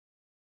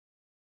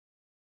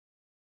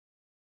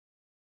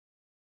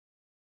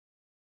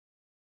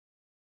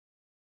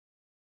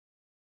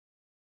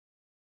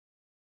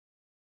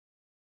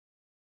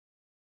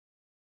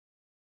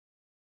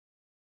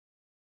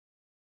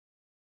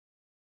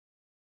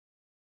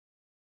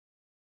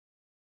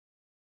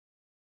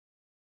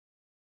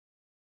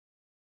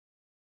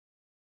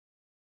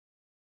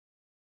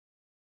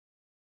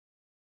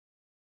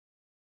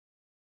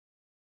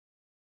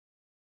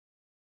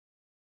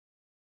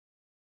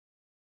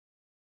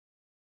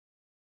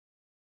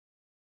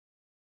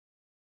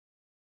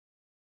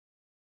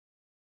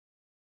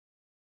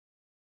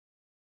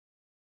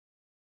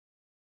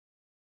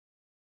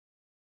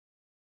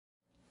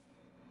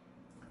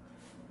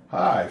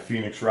Hi,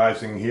 Phoenix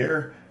Rising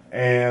here,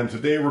 and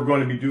today we're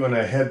going to be doing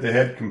a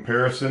head-to-head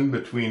comparison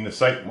between the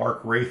Sightmark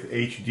Wraith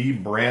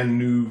HD brand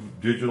new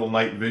digital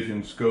night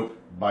vision scope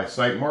by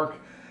Sightmark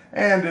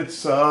and its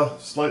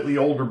slightly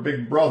older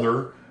big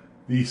brother,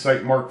 the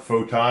Sightmark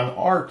Photon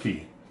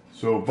RT.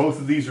 So both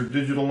of these are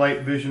digital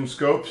night vision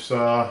scopes.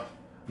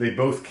 They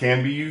both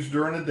can be used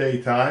during the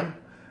daytime.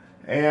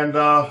 And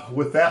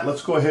with that,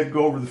 let's go ahead and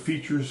go over the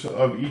features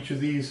of each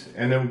of these,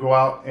 and then we'll go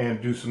out and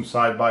do some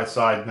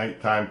side-by-side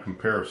nighttime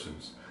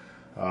comparisons.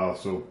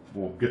 So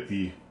we'll get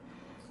the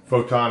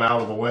Photon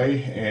out of the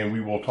way, and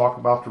we will talk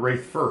about the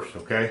Wraith first,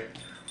 okay?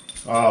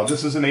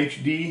 This is an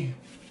HD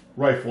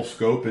rifle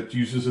scope. It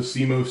uses a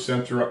CMOS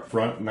sensor up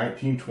front,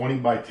 1920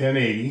 by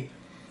 1080,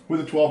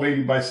 with a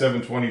 1280 by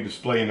 720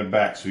 display in the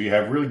back. So you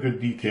have really good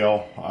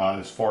detail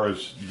as far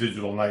as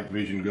digital night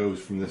vision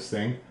goes from this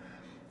thing.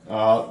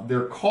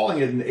 They're calling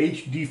it an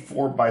HD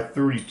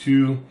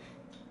 4x32,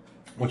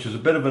 which is a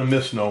bit of a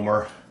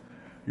misnomer.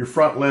 Your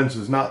front lens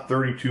is not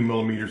 32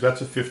 millimeters,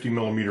 that's a 50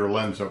 millimeter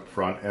lens up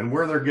front. And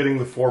where they're getting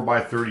the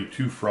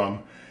 4x32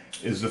 from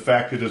is the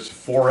fact that it's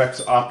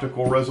 4x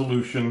optical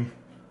resolution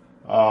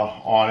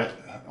on it,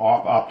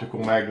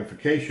 optical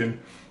magnification,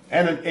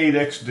 and an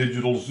 8x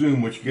digital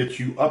zoom, which gets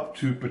you up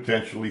to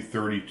potentially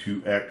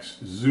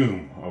 32x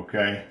zoom,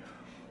 okay?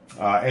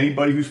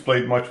 Anybody who's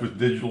played much with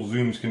digital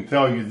zooms can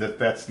tell you that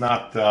that's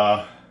not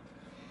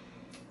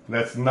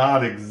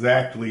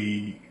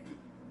exactly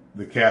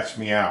the cat's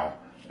meow,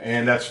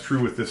 and that's true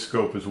with this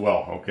scope as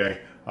well.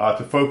 Okay,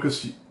 to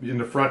focus in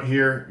the front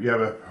here, you have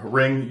a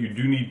ring. You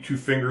do need two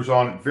fingers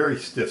on it, very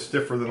stiff,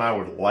 stiffer than I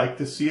would like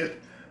to see it.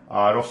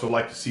 I'd also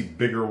like to see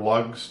bigger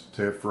lugs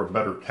for a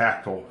better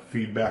tactile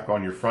feedback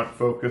on your front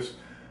focus.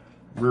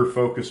 Rear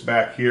focus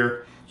back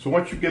here. So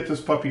once you get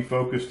this puppy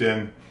focused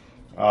in,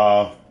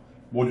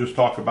 we'll just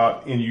talk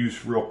about in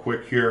use real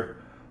quick here.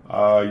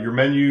 Your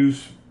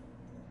menus,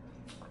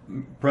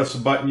 press the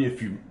button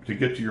to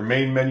get to your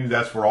main menu.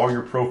 That's where all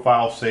your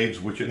profile saves,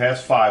 which it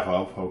has 5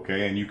 of,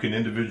 okay, and you can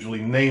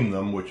individually name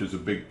them, which is a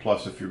big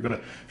plus. If you're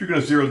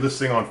gonna zero this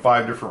thing on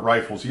 5 different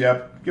rifles,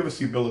 yeah, give us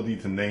the ability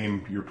to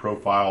name your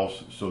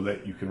profiles so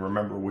that you can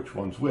remember which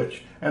one's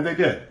which, and they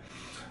did.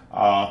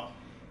 Up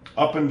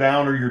and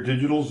down are your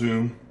digital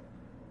zoom.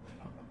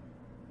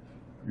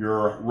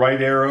 Your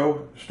right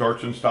arrow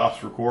starts and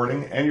stops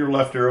recording, and your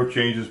left arrow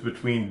changes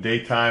between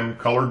daytime,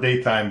 color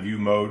daytime view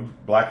mode,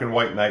 black and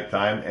white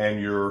nighttime,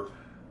 and your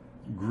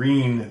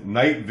green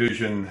night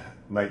vision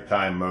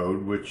nighttime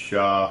mode, which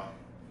I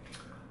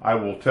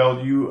will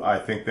tell you, I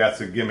think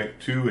that's a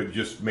gimmick too. It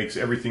just makes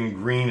everything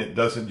green. It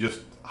doesn't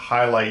just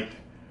highlight,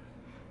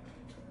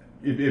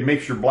 it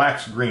makes your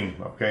blacks green,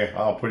 okay?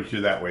 I'll put it to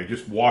you that way. It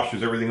just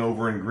washes everything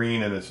over in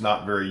green, and it's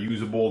not very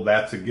usable.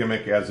 That's a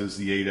gimmick, as is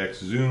the 8x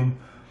zoom.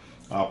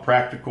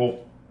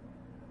 Practical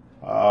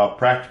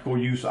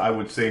use, I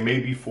would say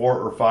maybe 4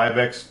 or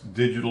 5x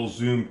digital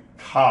zoom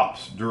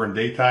tops during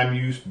daytime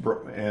use,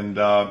 and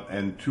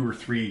 2 or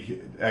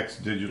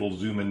 3x digital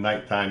zoom in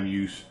nighttime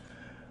use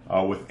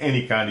with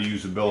any kind of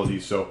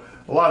usability. So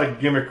a lot of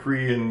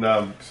gimmickry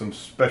and some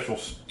special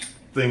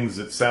things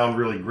that sound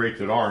really great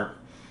that aren't.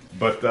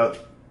 But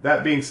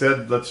that being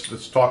said,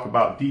 let's talk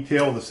about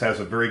detail. This has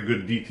a very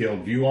good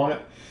detailed view on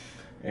it,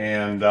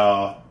 and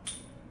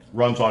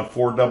runs on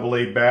 4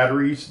 AA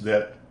batteries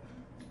that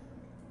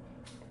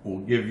will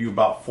give you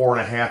about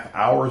 4.5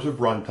 hours of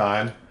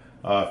runtime.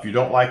 If you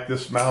don't like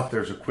this mount,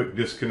 there's a quick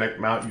disconnect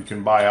mount you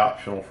can buy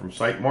optional from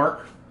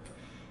Sightmark.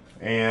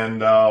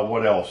 And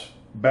what else?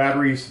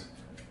 Batteries.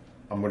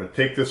 I'm going to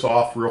take this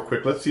off real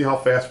quick. Let's see how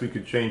fast we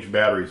could change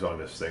batteries on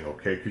this thing,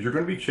 okay? Because you're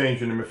going to be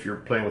changing them if you're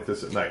playing with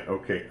this at night.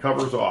 Okay,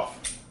 cover's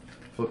off.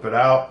 Flip it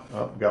out.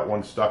 Oh, got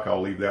one stuck.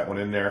 I'll leave that one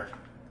in there.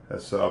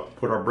 Let's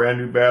put our brand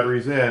new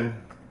batteries in.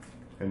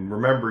 And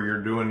remember,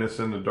 you're doing this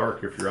in the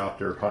dark if you're out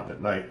there hunting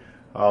at night.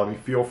 Let me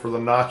feel for the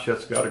notch.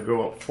 That's got to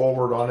go up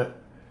forward on it.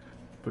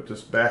 Put this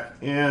back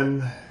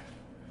in.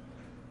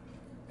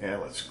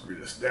 And let's screw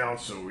this down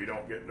so we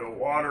don't get no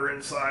water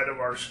inside of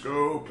our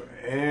scope.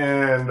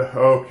 And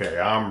okay,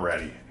 I'm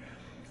ready.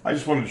 I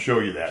just wanted to show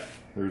you that.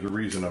 There's a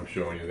reason I'm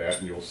showing you that,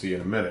 and you'll see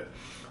in a minute.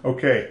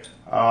 Okay,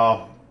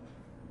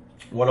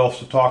 what else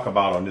to talk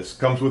about on this?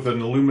 Comes with an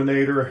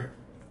illuminator.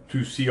 2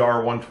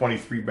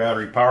 CR123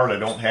 battery powered. I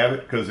don't have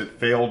it because it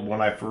failed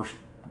when I first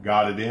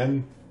got it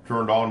in.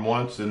 Turned on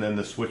once and then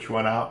the switch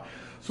went out.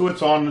 So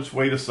it's on its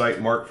way to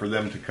Sightmark for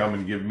them to come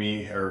and give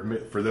me,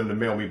 or for them to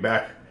mail me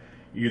back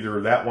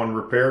either that one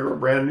repaired or a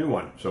brand new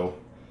one. So,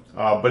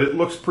 but it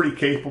looks pretty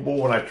capable.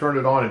 When I turned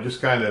it on and just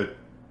kind of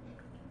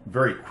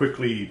very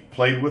quickly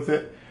played with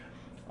it,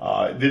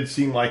 it did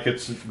seem like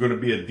it's going to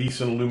be a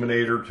decent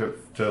illuminator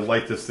to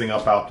light this thing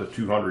up out to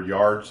 200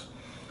 yards.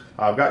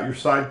 I've got your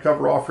side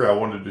cover off here. I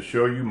wanted to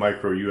show you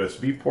micro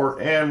USB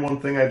port, and one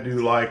thing I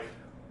do like,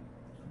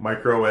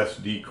 micro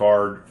SD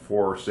card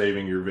for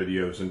saving your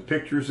videos and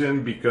pictures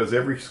in, because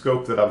every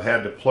scope that I've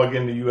had to plug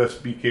in the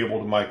USB cable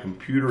to my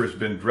computer has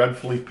been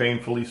dreadfully,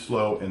 painfully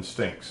slow and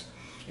stinks,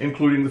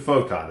 including the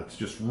Photon. It's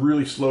just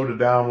really slow to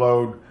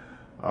download.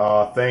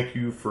 Thank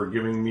you for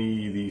giving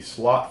me the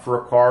slot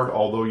for a card,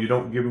 although you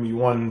don't give me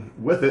one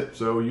with it,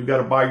 so you got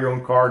to buy your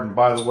own card. And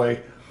by the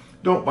way,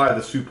 don't buy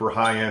the super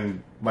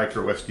high-end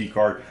micro SD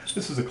card.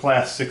 This is a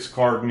class 6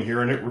 card in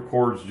here, and it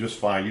records just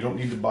fine. You don't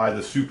need to buy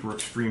the super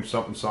extreme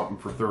something something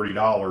for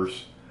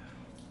 $30.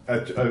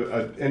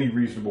 Any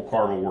reasonable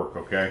card will work,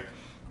 okay?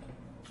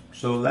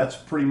 So that's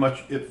pretty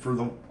much it for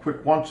the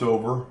quick once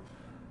over.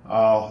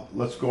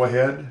 Let's go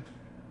ahead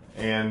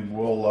and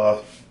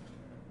we'll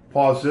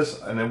pause this,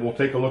 and then we'll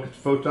take a look at the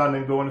Photon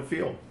and go in the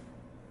field.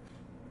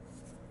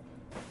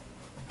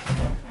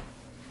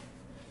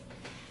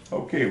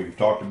 Okay, we've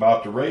talked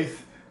about the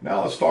Wraith.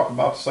 Now let's talk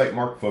about the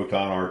Sightmark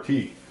Photon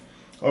RT.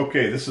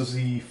 Okay, this is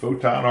the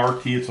Photon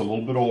RT. It's a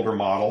little bit older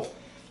model.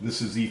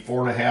 This is the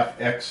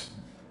 4.5x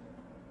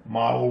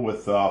model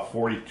with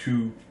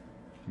 42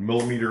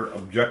 millimeter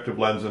objective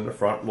lens in the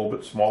front, a little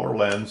bit smaller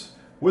lens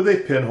with a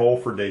pinhole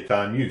for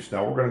daytime use.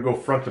 Now we're going to go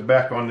front to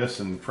back on this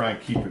and try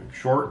and keep it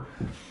short.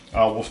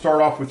 We'll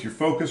start off with your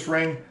focus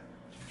ring.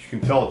 As you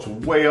can tell, it's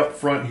way up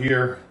front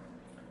here.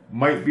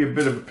 Might be a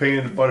bit of a pain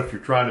in the butt if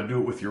you're trying to do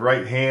it with your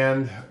right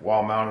hand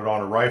while mounted on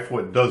a rifle.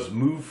 It does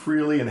move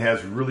freely and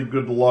has really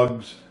good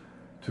lugs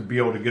to be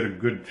able to get a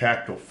good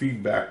tactile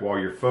feedback while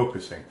you're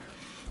focusing.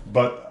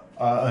 But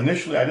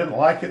initially I didn't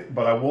like it,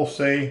 but I will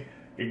say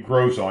it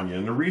grows on you.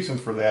 And the reason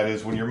for that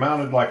is when you're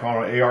mounted like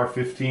on an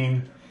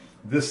AR-15,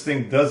 this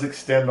thing does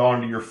extend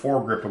onto your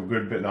foregrip a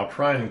good bit. And I'll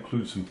try and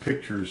include some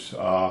pictures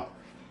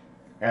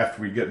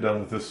after we get done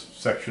with this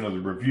section of the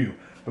review.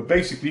 But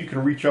basically you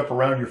can reach up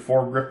around your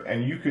foregrip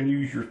and you can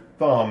use your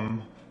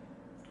thumb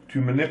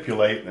to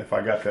manipulate, if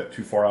I got that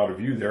too far out of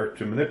view there,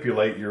 to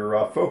manipulate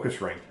your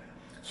focus ring.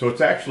 So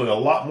it's actually a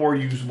lot more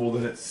usable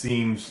than it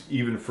seems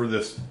even for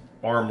this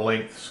arm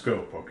length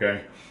scope,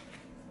 okay?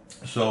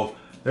 So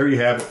there you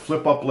have it,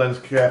 flip up lens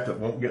cap that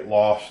won't get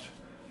lost.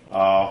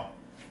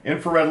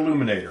 Infrared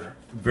illuminator,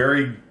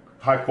 very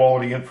high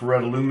quality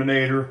infrared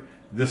illuminator.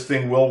 This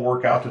thing will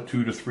work out to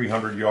 200 to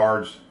 300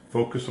 yards,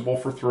 focusable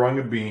for throwing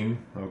a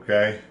beam,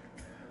 okay?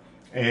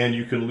 And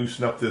you can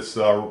loosen up this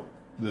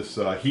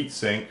heat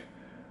sink.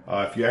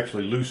 If you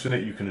actually loosen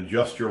it, you can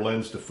adjust your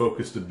lens to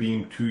focus the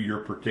beam to your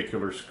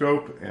particular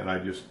scope. And I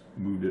just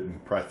moved it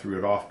and probably threw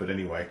it off, but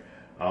anyway.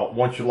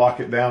 Once you lock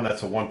it down,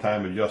 that's a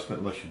one-time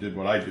adjustment unless you did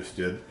what I just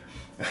did.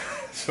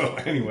 So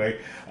anyway,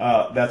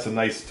 that's a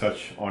nice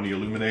touch on the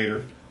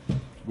illuminator.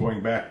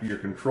 Going back to your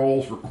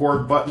controls,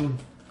 record button.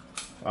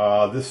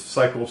 This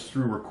cycles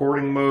through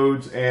recording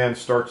modes and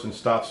starts and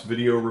stops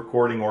video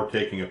recording or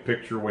taking a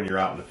picture when you're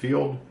out in the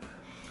field.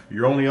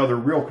 Your only other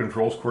real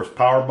controls, of course,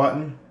 power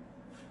button.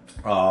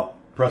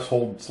 Press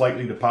hold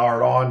slightly to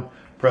power it on.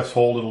 Press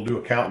hold, it'll do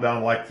a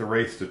countdown like the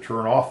Wraith to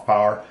turn off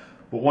power.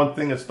 But one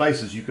thing that's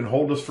nice is you can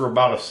hold this for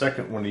about a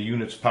second when the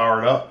unit's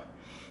powered up,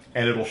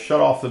 and it'll shut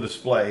off the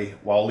display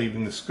while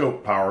leaving the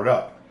scope powered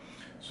up.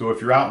 So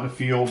if you're out in the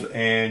field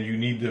and you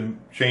need to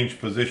change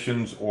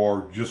positions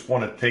or just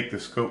want to take the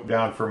scope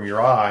down from your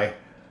eye,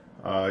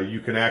 you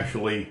can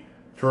actually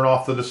turn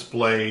off the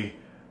display,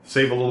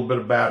 save a little bit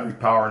of battery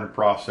power in the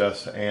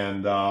process,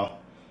 and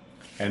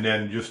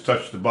then just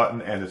touch the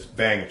button and it's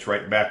bang, it's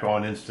right back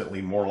on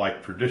instantly, more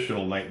like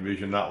traditional night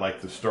vision, not like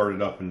the start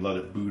it up and let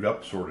it boot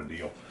up sort of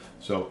deal.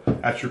 So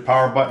that's your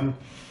power button.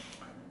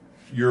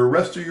 Your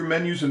rest of your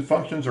menus and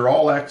functions are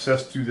all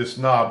accessed through this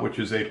knob, which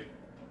is a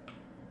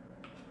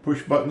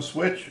push button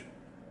switch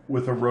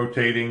with a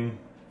rotating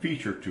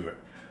feature to it.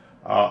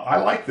 I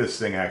like this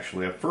thing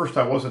actually. At first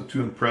I wasn't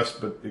too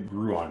impressed, but it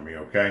grew on me,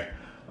 okay?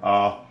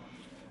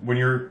 When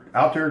you're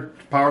out there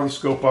to power the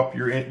scope up,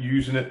 you're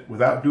using it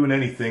without doing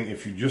anything.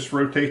 If you just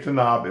rotate the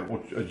knob, it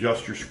will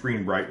adjust your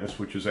screen brightness,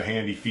 which is a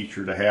handy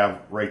feature to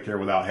have right there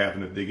without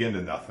having to dig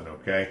into nothing,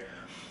 okay?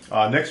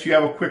 Next you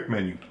have a quick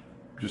menu.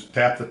 Just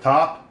tap the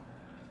top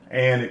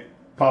and it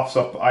pops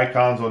up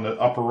icons on the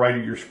upper right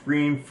of your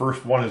screen.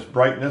 First one is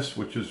brightness,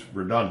 which is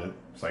redundant.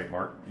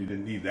 Sightmark, you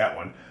didn't need that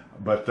one.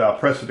 But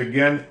press it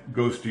again,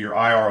 goes to your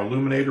IR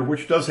illuminator,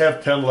 which does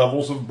have 10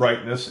 levels of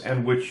brightness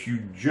and which you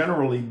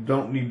generally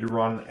don't need to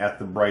run at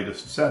the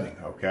brightest setting,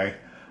 okay?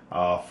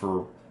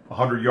 For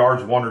 100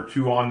 yards, 1 or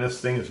 2 on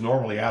this thing is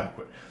normally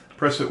adequate.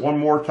 Press it one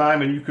more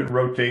time and you can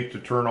rotate to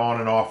turn on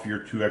and off your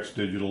 2x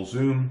digital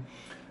zoom.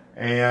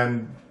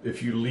 And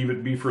if you leave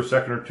it be for a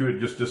second or two, it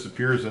just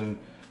disappears.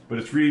 But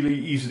it's really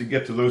easy to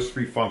get to those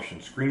 3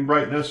 functions: screen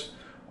brightness,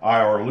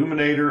 IR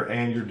illuminator,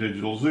 and your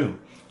digital zoom.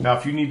 Now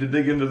if you need to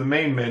dig into the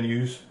main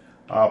menus,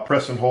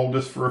 press and hold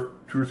this for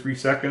 2 or 3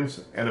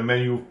 seconds and a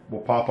menu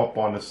will pop up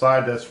on the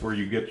side. That's where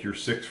you get your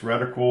 6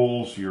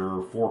 reticles,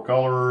 your 4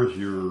 colors,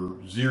 your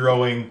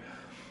zeroing,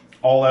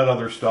 all that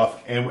other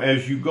stuff. And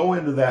as you go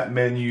into that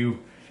menu,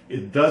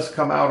 it does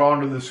come out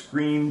onto the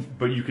screen,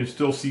 but you can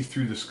still see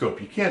through the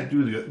scope. You can't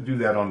do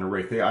that on the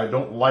Wraith. I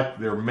don't like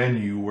their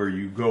menu where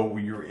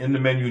you're in the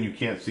menu and you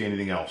can't see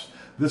anything else.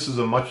 This is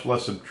a much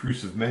less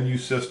obtrusive menu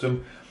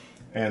system.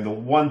 And the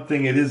one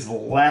thing it is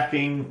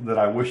lacking that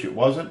I wish it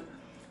wasn't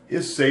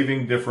is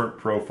saving different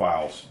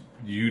profiles.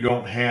 You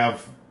don't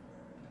have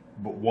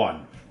but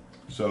one.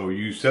 So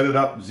you set it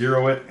up,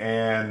 zero it,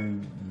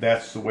 and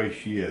that's the way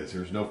she is.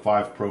 There's no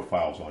 5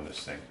 profiles on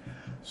this thing.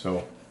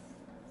 So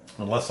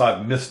unless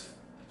I've missed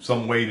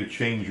some way to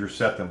change or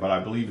set them, but I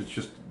believe it's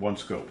just one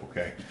scope,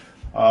 okay?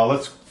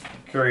 Let's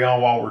carry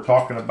on while we're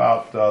talking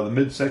about the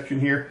midsection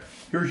here.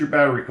 Here's your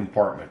battery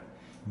compartment.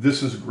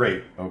 This is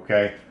great,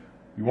 okay?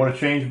 You want to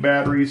change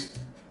batteries,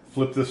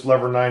 flip this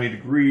lever 90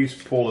 degrees,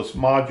 pull this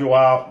module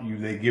out.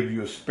 They give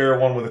you a spare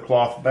one with a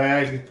cloth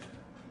bag.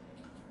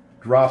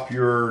 Drop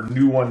your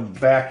new one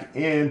back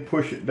in,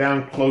 push it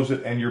down, close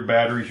it, and your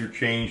batteries are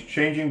changed.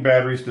 Changing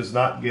batteries does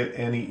not get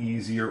any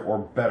easier or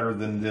better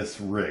than this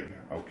rig,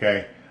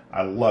 okay?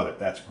 I love it.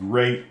 That's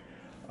great.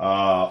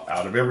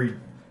 Out of every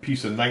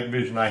piece of night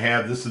vision I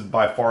have, this is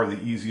by far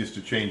the easiest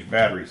to change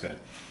batteries in.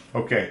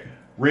 Okay,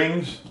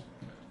 rings.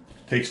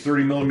 Takes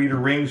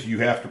 30mm rings. You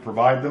have to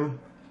provide them.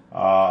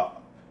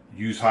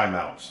 Use high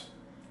mounts.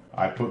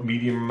 I put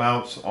medium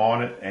mounts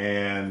on it,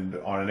 and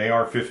on an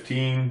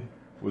AR-15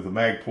 with a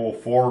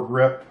Magpul 4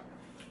 grip.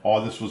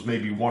 All this was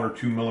maybe 1 or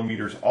 2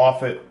 millimeters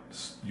off it.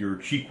 Your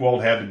cheek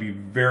weld had to be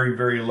very,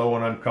 very low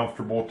and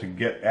uncomfortable to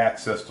get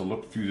access to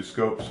look through the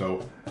scope.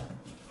 So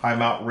high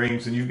mount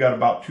rings, and you've got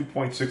about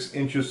 2.6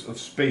 inches of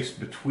space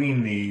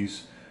between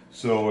these.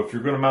 So if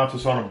you're going to mount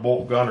this on a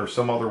bolt gun or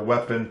some other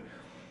weapon,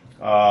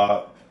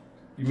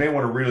 you may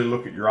want to really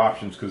look at your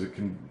options, because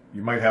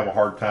you might have a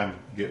hard time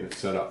getting it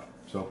set up.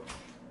 So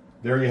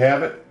there you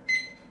have it.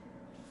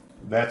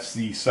 That's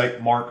the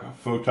Sightmark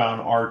Photon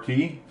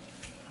RT.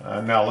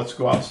 Now let's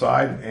go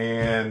outside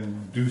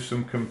and do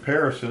some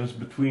comparisons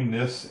between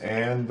this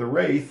and the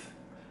Wraith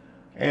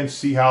and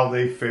see how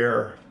they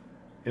fare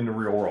in the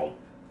real world.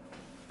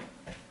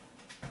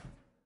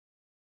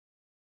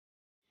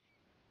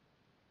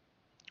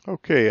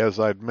 Okay, as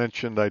I'd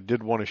mentioned, I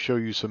did want to show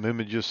you some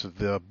images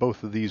of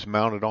both of these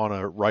mounted on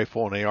a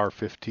rifle, an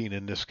AR-15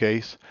 in this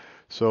case.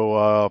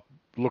 So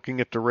looking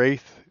at the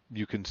Wraith,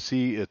 you can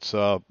see it's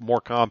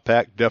more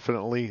compact,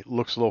 definitely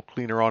looks a little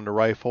cleaner on the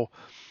rifle.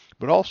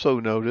 But also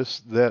notice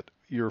that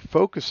your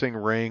focusing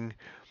ring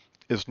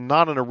is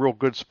not in a real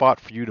good spot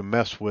for you to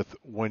mess with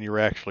when you're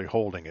actually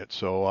holding it.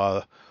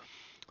 So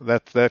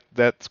that's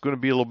going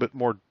to be a little bit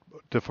more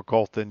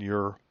difficult than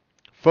your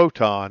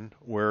Photon,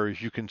 where,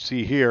 as you can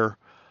see here,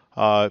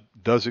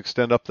 does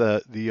extend up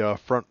the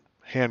front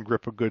hand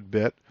grip a good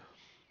bit,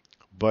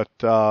 but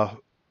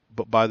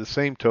by the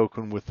same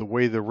token, with the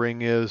way the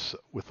ring is,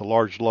 with the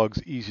large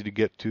lugs easy to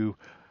get to,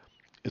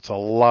 it's a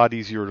lot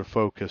easier to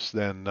focus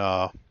than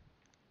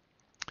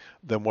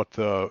what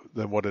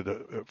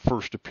it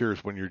first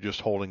appears when you're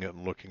just holding it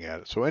and looking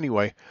at it. So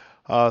anyway,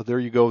 there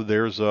you go.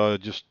 There's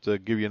just to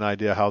give you an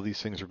idea how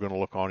these things are going to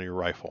look on your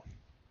rifle.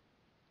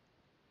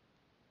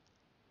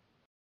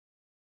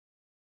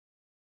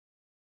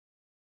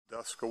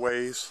 Dusk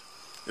aways.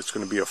 It's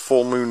going to be a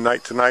full moon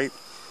night tonight.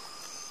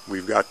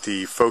 We've got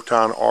the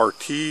Photon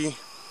RT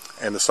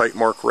and the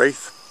Sightmark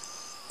Wraith.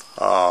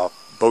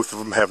 Both of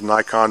them have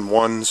Nikon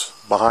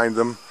 1s behind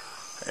them,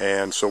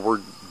 and so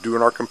we're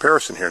doing our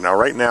comparison here. Now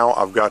right now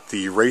I've got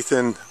the Wraith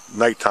in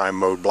nighttime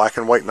mode, black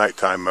and white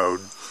nighttime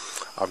mode.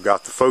 I've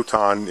got the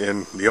Photon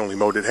in the only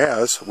mode it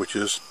has, which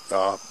is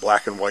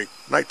black and white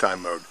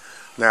nighttime mode.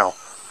 Now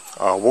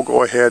we'll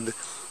go ahead.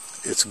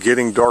 It's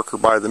getting darker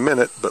by the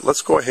minute, but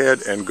let's go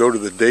ahead and go to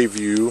the day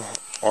view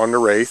on the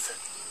Wraith.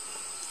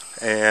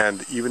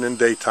 And even in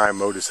daytime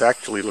mode, it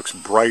actually looks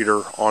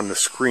brighter on the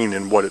screen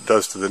than what it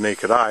does to the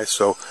naked eye.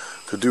 So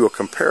to do a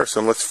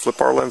comparison, let's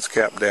flip our lens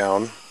cap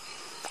down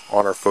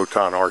on our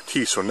Photon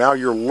RT. So now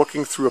you're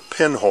looking through a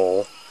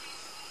pinhole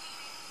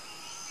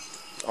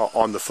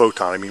on the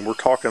Photon. I mean, we're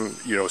talking,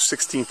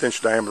 16th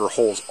inch diameter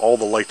holes, all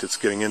the light that's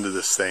getting into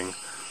this thing.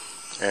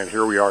 And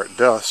here we are at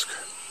dusk.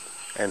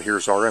 And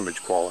here's our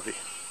image quality.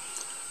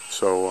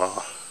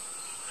 So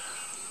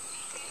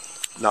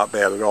not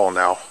bad at all.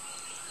 Now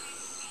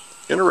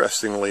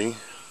interestingly,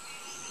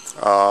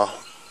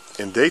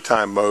 in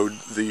daytime mode,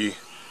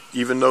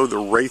 even though the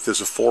Wraith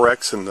is a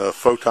 4x and the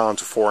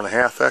Photon's a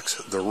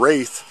 4.5x, the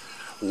Wraith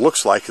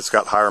looks like it's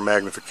got higher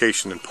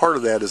magnification, and part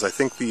of that is I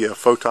think the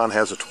Photon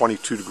has a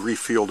 22-degree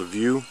field of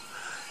view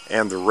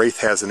and the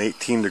Wraith has an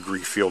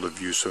 18-degree field of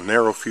view. So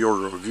narrow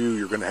field of view,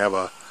 you're going to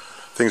have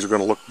things are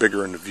going to look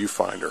bigger in the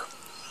viewfinder.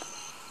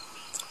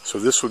 So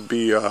this would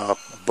be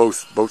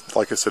both,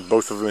 like I said,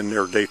 both of them in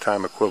their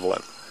daytime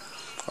equivalent.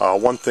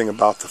 One thing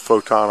about the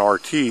Photon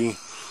RT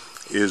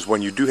is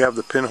when you do have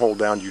the pinhole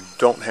down, you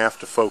don't have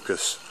to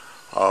focus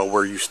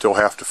where you still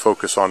have to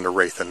focus on the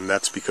Wraith, and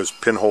that's because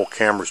pinhole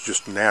cameras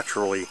just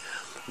naturally,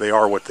 they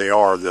are what they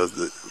are.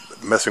 The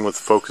messing with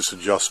the focus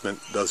adjustment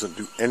doesn't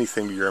do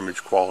anything to your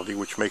image quality,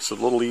 which makes it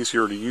a little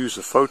easier to use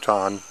the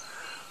Photon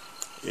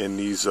in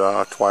these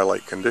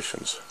twilight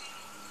conditions.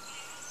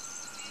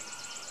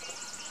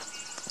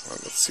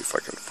 Let's see if I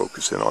can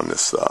focus in on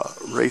this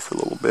Wraith a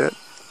little bit.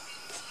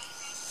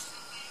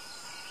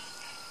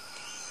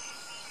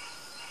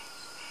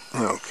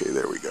 Okay,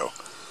 there we go.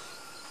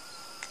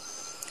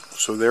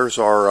 So there's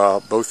our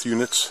both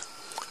units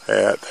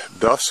at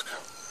dusk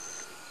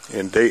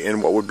in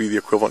what would be the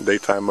equivalent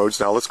daytime modes.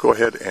 Now let's go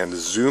ahead and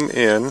zoom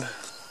in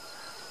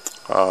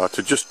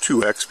to just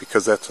 2x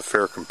because that's a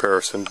fair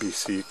comparison,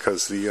 BC,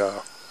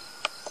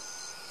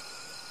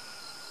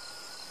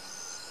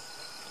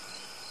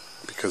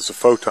 because the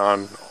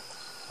Photon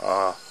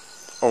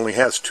only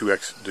has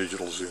 2x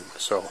digital zoom.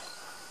 So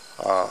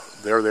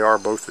there they are,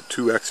 both at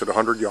 2x at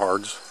 100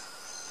 yards.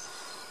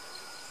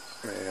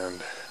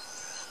 And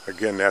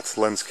again, that's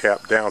lens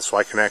cap down, so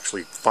I can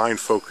actually fine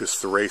focus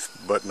the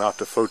Wraith, but not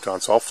the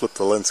Photon. So I'll flip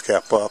the lens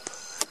cap up,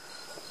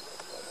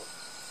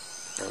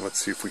 and let's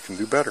see if we can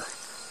do better.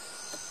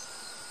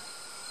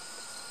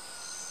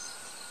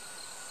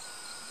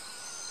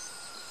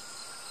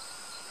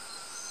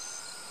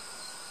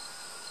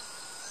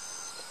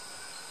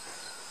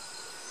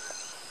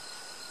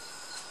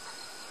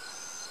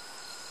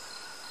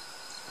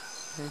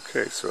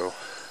 Okay, so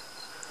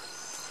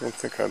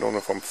I don't know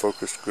if I'm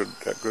focused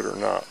that good or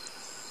not.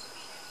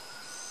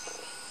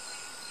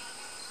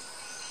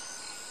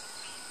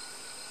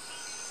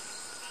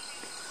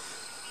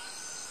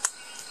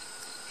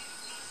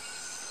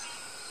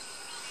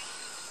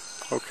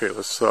 Okay,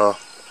 let's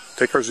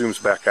take our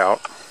zooms back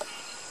out.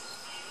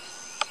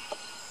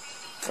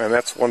 And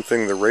that's one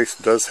thing the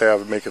Wraith does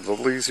have, make it a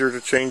little easier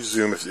to change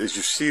zoom. As you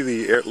see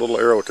the little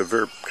arrow at the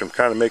very, can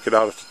kind of make it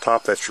out at the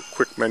top. That's your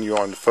quick menu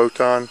on the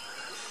Photon.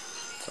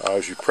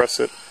 As you press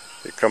it,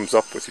 it comes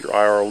up with your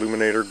IR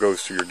illuminator,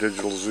 goes to your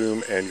digital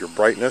zoom and your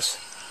brightness.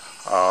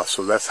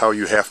 So that's how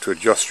you have to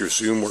adjust your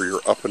zoom, where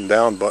your up and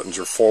down buttons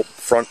are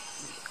front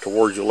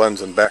towards your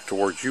lens and back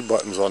towards you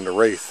buttons on the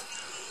Wraith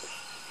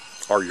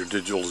are your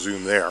digital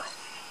zoom there.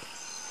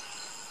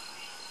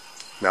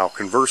 Now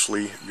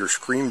conversely, your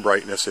screen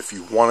brightness, if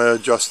you want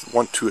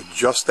to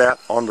adjust that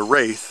on the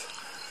Wraith,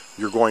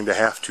 you're going to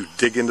have to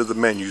dig into the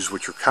menus,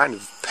 which are kind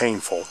of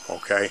painful,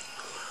 okay?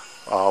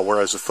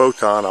 Whereas the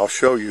Photon, I'll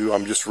show you,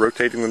 I'm just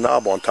rotating the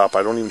knob on top.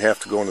 I don't even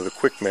have to go into the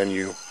quick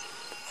menu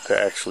to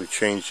actually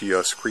change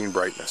the screen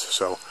brightness.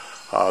 So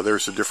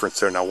there's a difference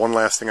there. Now one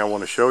last thing I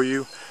want to show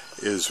you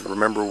is,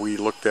 remember we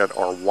looked at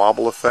our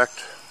wobble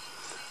effect.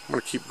 I'm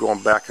going to keep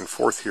going back and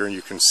forth here, and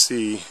you can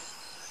see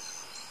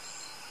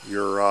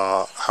your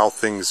how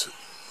things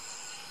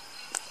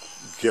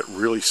get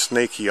really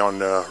snaky on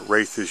the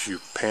Wraith as you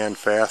pan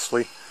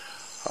fastly.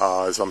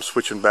 As I'm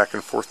switching back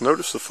and forth,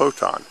 notice the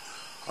Photon.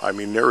 I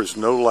mean, there is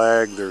no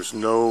lag, there's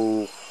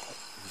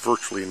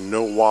virtually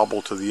no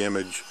wobble to the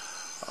image.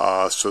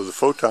 So the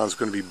Photon is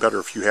going to be better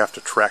if you have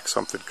to track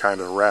something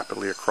kind of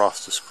rapidly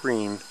across the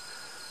screen.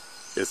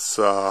 It's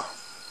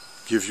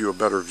gives you a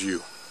better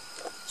view.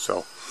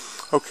 So,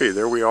 okay,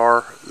 there we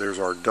are. There's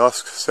our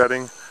dusk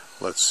setting.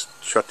 Let's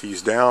shut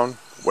these down,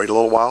 wait a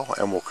little while,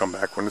 and we'll come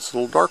back when it's a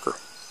little darker.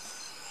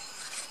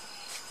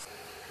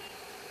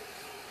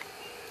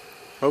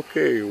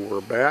 Okay,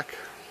 we're back,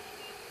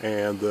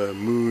 and the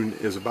moon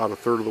is about a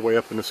third of the way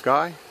up in the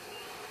sky.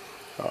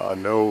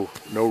 No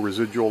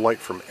residual light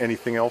from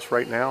anything else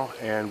right now,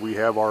 and we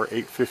have our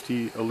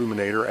 850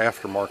 illuminator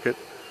aftermarket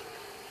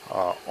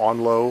on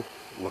low,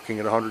 looking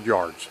at 100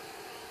 yards.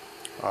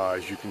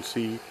 As you can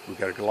see, we've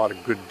got a lot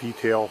of good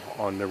detail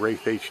on the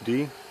Wraith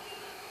HD.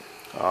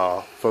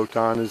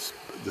 Photon is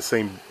the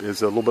same,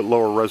 is a little bit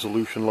lower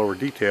resolution, lower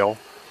detail,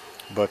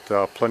 but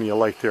plenty of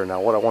light there.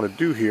 Now what I want to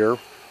do here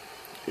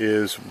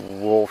is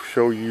we'll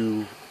show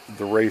you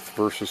the Wraith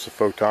versus the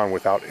Photon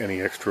without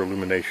any extra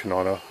illumination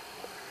on a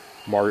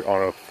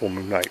full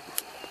moon night.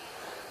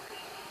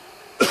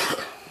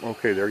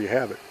 Okay, there you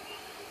have it.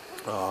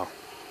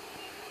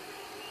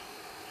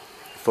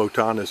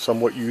 Photon is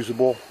somewhat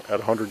usable at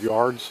 100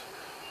 yards.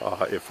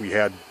 If we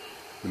had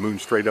the moon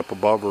straight up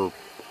above or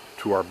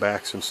to our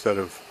backs instead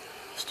of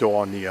still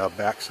on the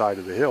back side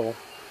of the hill,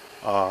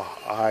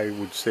 I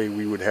would say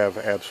we would have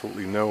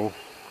absolutely no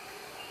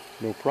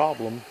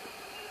problem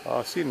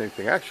seeing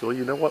anything. Actually,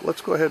 you know what?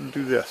 Let's go ahead and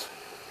do this.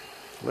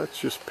 Let's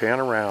just pan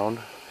around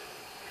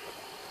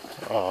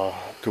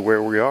to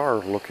where we are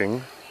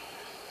looking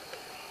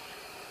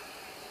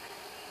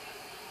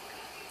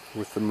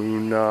with the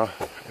moon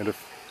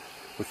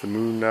with the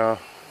moon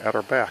at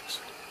our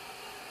backs.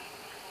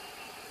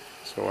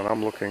 So, and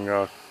I'm looking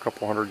a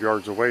couple hundred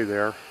yards away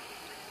there,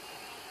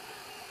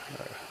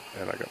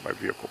 and I got my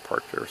vehicle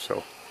parked there.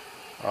 So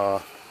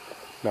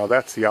now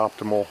that's the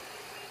optimal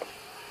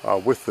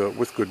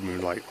with good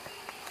moonlight.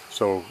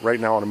 So right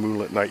now on a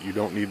moonlit night, you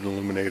don't need an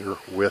illuminator.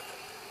 With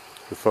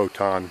the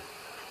Photon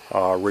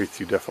Wraith,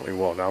 you definitely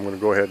will. Now I'm going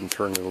to go ahead and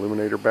turn the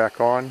illuminator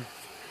back on,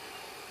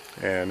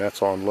 and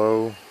that's on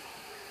low,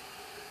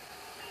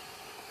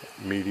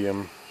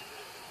 medium,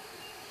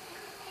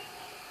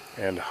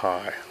 and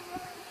high.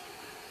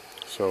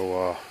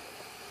 So as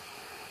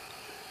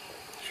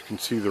you can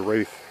see, the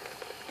Wraith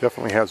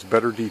definitely has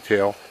better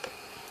detail,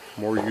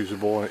 more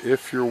usable.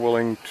 If you're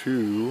willing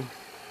to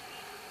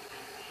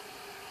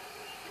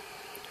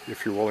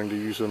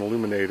use an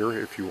illuminator,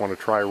 if you want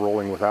to try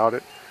rolling without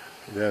it,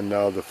 then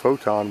the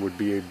Photon would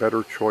be a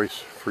better choice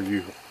for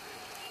you.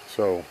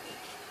 So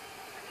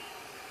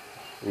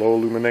low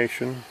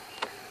illumination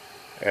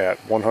at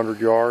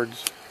 100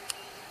 yards,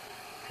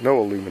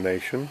 no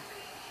illumination,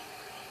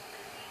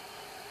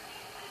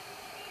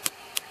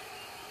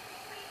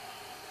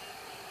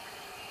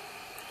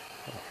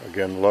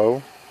 Again,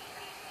 low,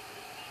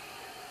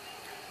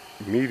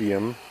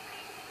 medium,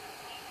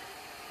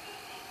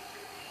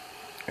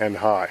 and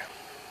high.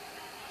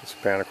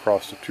 Span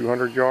across to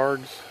 200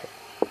 yards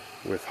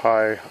with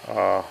high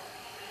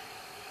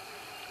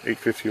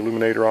 850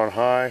 illuminator on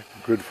high,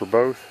 good for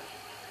both.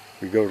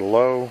 We go to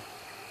low,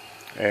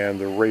 and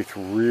the Wraith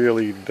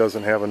really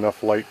doesn't have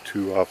enough light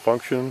to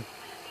function.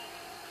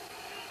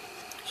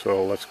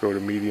 So let's go to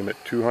medium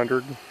at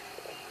 200.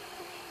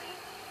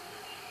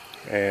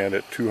 And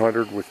at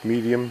 200 with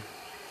medium,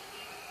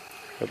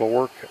 it'll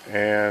work.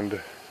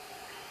 And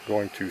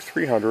going to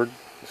 300,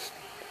 it's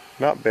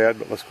not bad,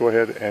 but let's go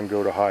ahead and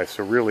go to high.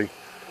 So really,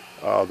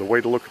 the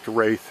way to look at the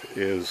Wraith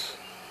is,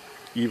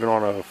 even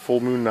on a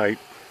full moon night,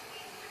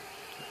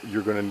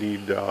 you're going to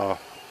need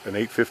an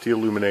 850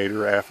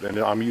 illuminator, and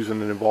I'm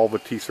using an Involva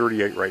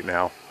T38 right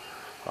now.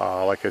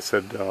 Like I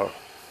said, I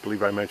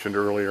believe I mentioned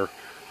earlier,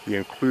 the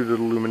included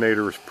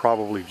illuminator is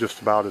probably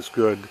just about as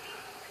good,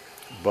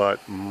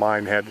 but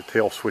mine had the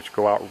tail switch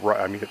go out right.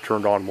 I mean, it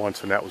turned on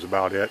once and that was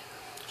about it.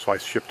 So I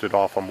shipped it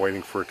off. I'm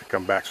waiting for it to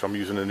come back. So I'm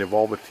using an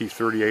Involva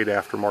T38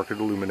 aftermarket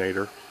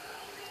illuminator.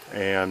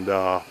 And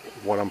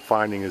what I'm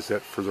finding is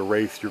that for the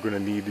Wraith, you're going to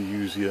need to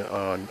use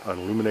an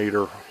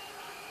illuminator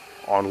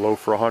on low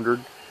for 100,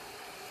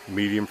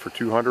 medium for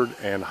 200,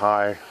 and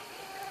high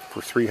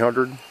for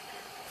 300.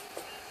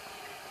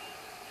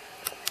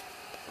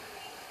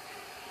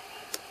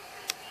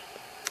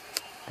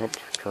 Oops,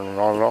 turning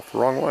on and off the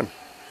wrong one.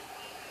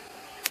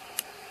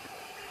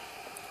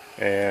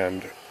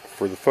 And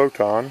for the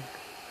Photon,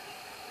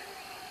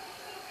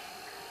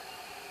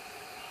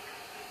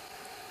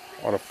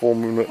 on a full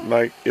moon at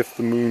night, if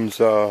the moon's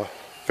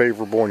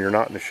favorable and you're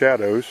not in the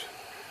shadows,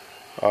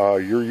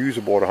 you're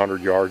usable at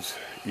 100 yards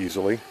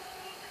easily.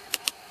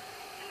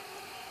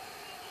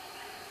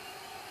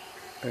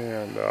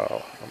 And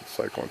I'm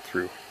cycling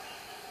through.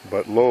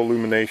 But low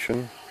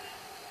illumination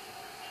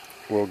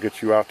will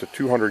get you out to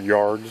 200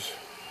 yards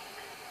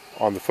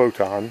on the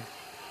Photon,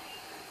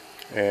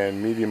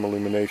 and medium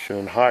illumination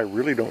and high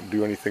really don't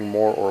do anything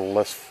more or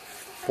less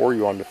for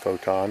you on the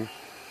Photon.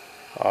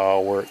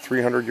 We're at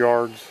 300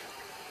 yards.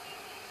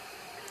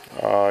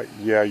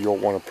 Yeah, you'll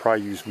want to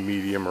probably use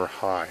medium or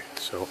high.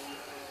 So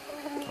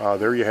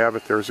there you have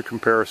it. There's a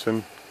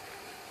comparison.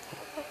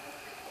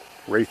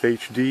 Wraith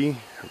HD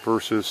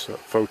versus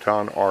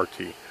Photon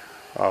RT.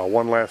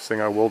 One last thing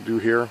I will do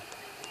here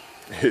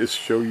is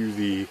show you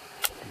the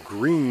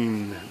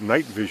green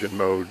night vision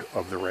mode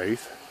of the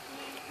Wraith.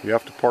 You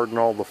have to pardon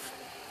all the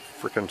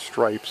frickin'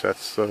 stripes.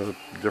 That's the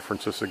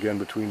differences again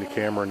between the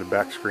camera and the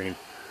back screen.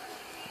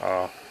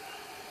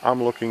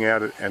 I'm looking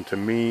at it, and to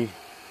me,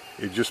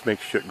 it just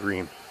makes shit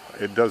green.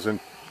 It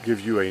doesn't give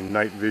you a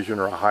night vision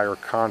or a higher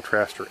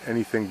contrast or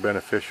anything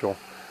beneficial.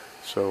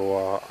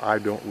 So I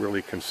don't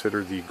really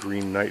consider the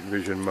green night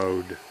vision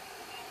mode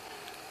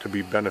to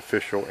be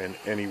beneficial in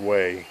any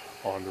way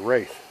on the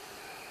Wraith.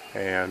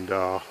 And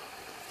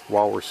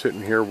while we're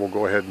sitting here, we'll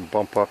go ahead and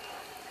bump up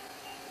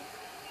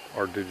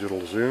our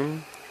digital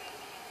zoom.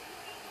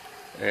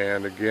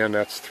 And again,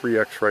 that's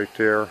 3x right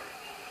there.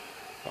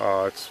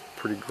 It's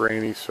pretty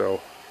grainy,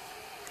 so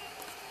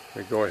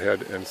let me go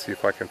ahead and see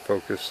if I can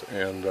focus.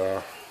 And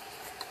okay,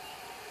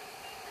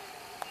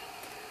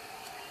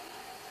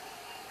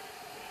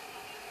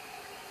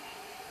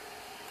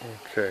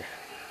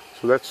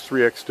 so that's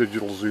 3x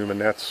digital zoom,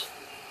 and that's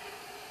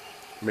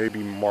maybe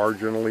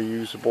marginally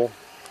usable.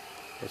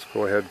 Let's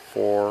go ahead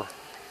 4,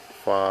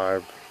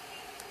 5.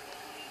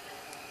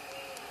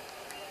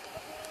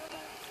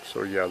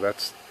 So yeah,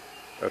 that's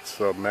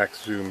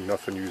max zoom,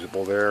 nothing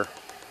usable there.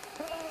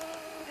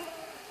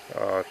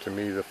 To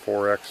me, the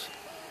 4x,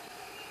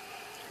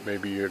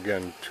 maybe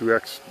again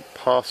 2x,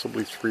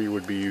 possibly 3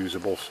 would be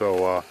usable.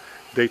 So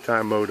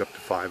daytime mode up to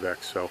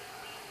 5x. So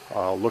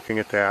looking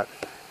at that,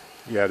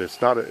 yeah, it's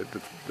not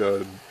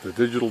the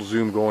digital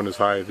zoom going as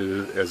high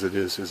as it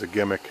is a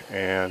gimmick,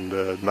 and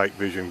night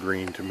vision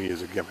green to me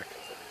is a gimmick.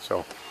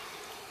 So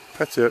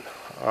that's it.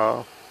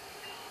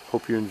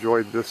 Hope you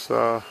enjoyed this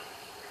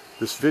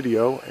this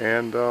video,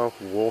 and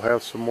we'll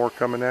have some more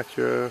coming at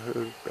you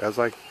as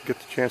I get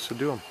the chance to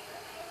do them.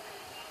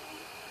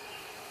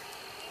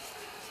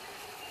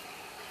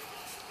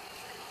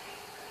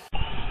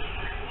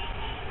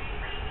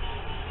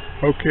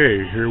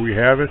 Okay, here we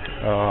have it.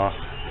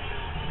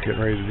 Getting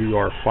ready to do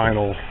our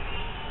final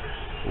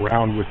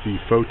round with the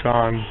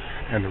Photon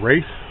and the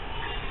Wraith.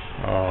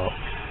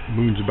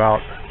 Moon's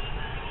about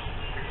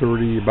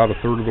a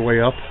third of the way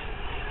up.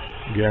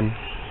 Again,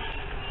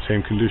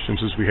 same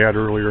conditions as we had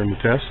earlier in the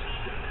test.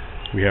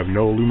 We have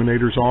no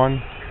illuminators on.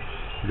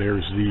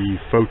 There's the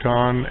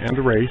Photon and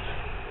the Wraith.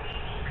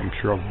 I'm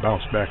sure I'll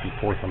bounce back and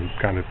forth. I'm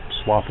kind of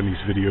swapping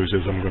these videos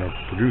as I'm going to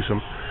produce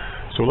them.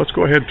 So let's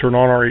go ahead and turn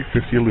on our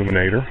 850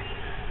 illuminator.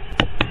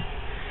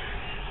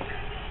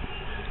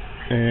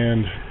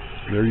 And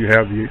there you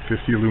have the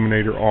 850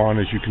 illuminator on.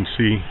 As you can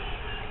see,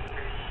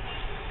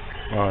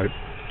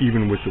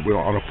 even with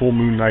on a full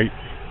moon night,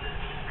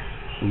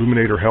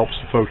 illuminator helps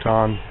the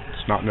Photon.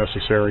 It's not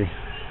necessary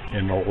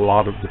in a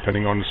lot of,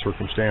 depending on the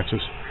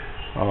circumstances.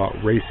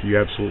 Wraith, you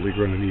absolutely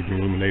going to need an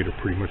illuminator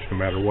pretty much no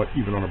matter what,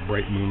 even on a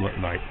bright moonlit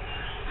night.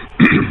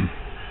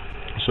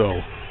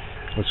 So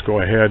let's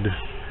go ahead,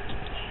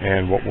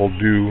 and what we'll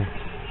do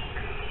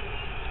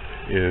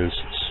is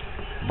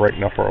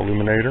brighten up our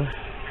illuminator.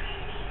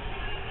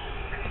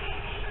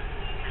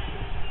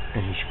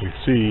 And as you can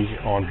see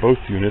on both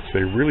units,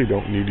 they really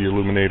don't need the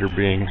illuminator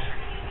being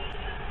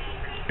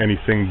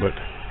anything but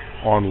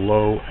on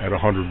low at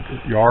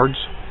 100 yards.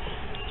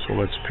 So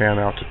let's pan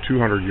out to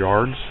 200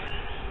 yards.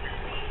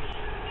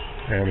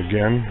 And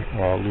again,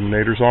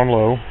 illuminator's on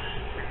low.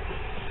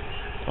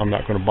 I'm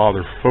not going to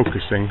bother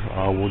focusing.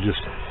 We'll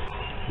just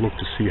look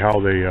to see how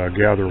they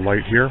gather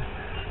light here.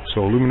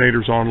 So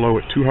illuminator's on low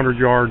at 200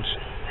 yards.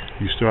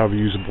 You still have a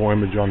usable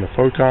image on the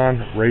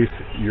Photon. Wraith,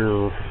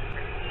 you're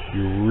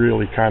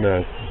really kind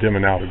of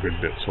dimming out a good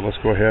bit. So let's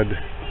go ahead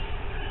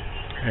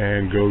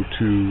and go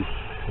to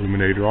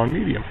illuminator on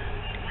medium.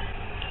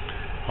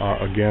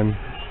 Again,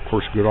 of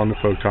course, good on the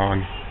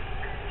Photon.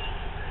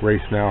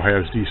 Wraith now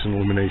has decent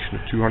illumination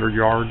at 200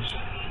 yards.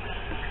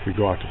 We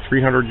go out to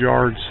 300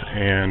 yards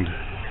and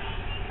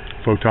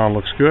Photon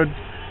looks good.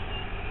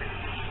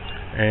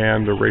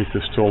 And the Wraith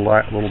is still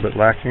a little bit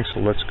lacking, so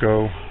let's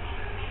go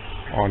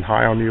on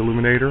high on the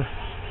illuminator.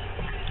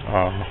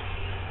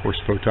 Of course,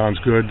 Photon's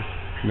good.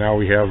 Now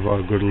we have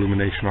good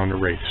illumination on the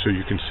Wraith. So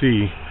you can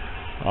see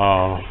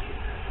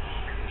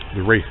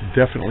the Wraith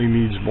definitely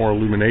needs more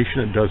illumination.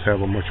 It does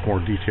have a much more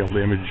detailed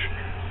image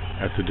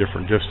at the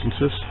different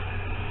distances.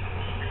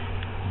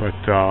 But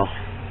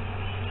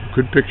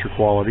good picture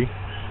quality.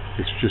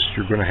 It's just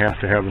you're going to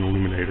have an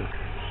illuminator.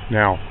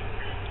 Now,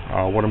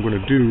 what I'm going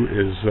to do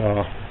is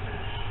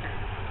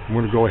I'm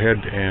going to go ahead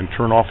and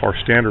turn off our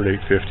standard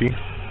 850.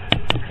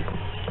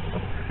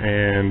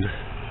 And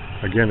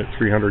again, at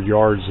 300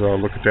 yards,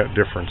 look at that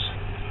difference.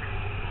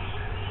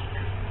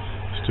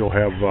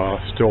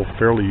 Still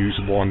fairly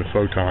usable on the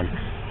Photon.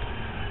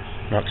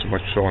 Not so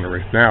much so on the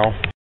Wraith. Now,